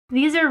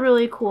These are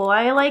really cool.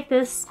 I like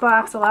this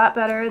box a lot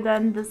better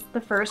than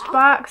the first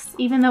box,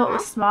 even though it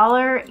was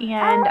smaller,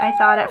 and I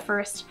thought at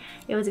first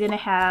it was going to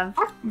have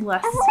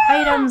less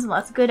items,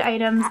 less good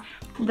items.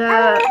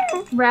 The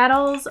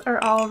rattles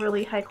are all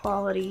really high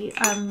quality.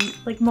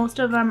 Like most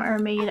of them are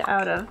made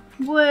out of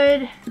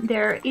wood.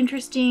 They're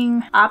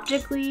interesting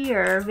optically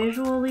or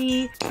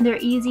visually. They're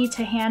easy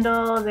to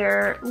handle.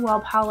 They're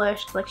well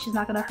polished, like she's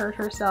not going to hurt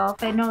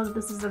herself. I know that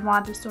this is a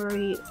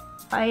Montessori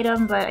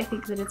item, but I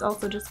think that it's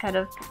also just kind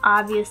of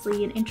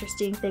obviously an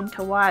interesting thing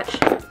to watch.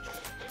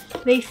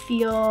 They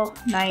feel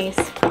nice.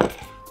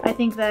 I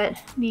think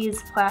that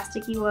these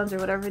plasticky ones or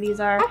whatever these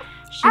are,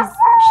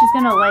 she's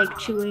gonna like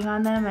chewing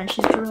on them, and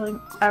she's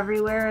drooling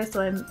everywhere,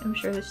 so I'm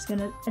sure that she's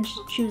gonna, and she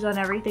chews on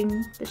everything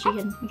that she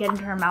can get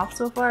into her mouth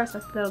so far, so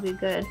I think that'll be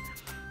good.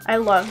 I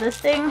love this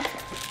thing.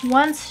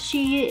 Once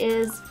she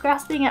is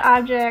grasping at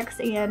objects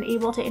and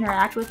able to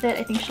interact with it,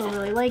 I think she'll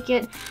really like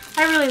it.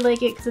 I really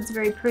like it because it's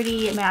very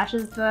pretty. It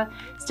matches the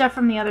stuff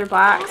from the other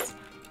box,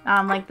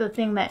 like the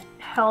thing that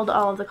held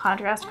all of the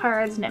contrast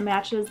cards, and it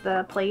matches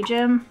the play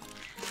gym.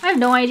 I have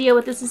no idea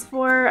what this is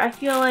for. I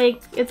feel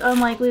like it's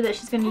unlikely that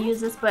she's going to use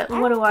this, but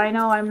what do I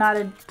know? I'm not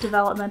a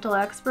developmental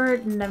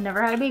expert and I've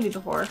never had a baby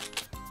before.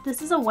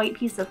 This is a white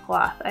piece of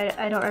cloth.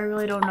 I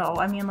really don't know.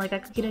 I mean, like, I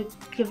could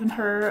have given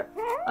her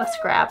a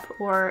scrap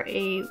or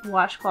a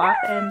washcloth,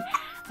 and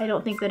I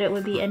don't think that it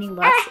would be any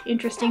less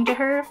interesting to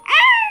her.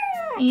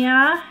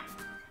 Yeah.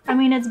 I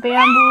mean, it's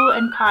bamboo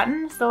and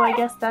cotton, so I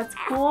guess that's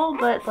cool,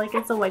 but, like,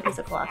 it's a white piece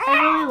of cloth. I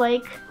really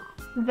like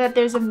that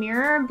there's a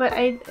mirror, but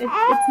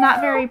it's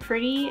not very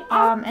pretty,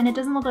 and it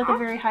doesn't look like a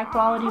very high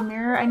quality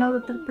mirror. I know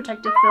that the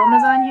protective film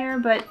is on here,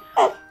 but,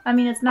 I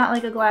mean, it's not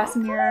like a glass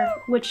mirror,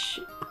 which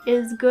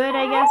is good,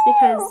 I guess,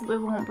 because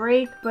it won't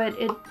break, but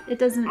it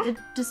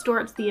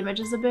distorts the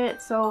images a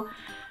bit, so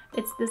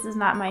this is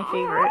not my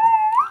favorite.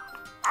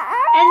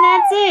 And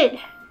that's it!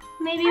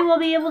 Maybe we'll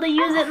be able to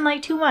use it in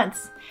like 2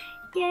 months.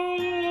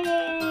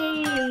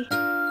 Yay!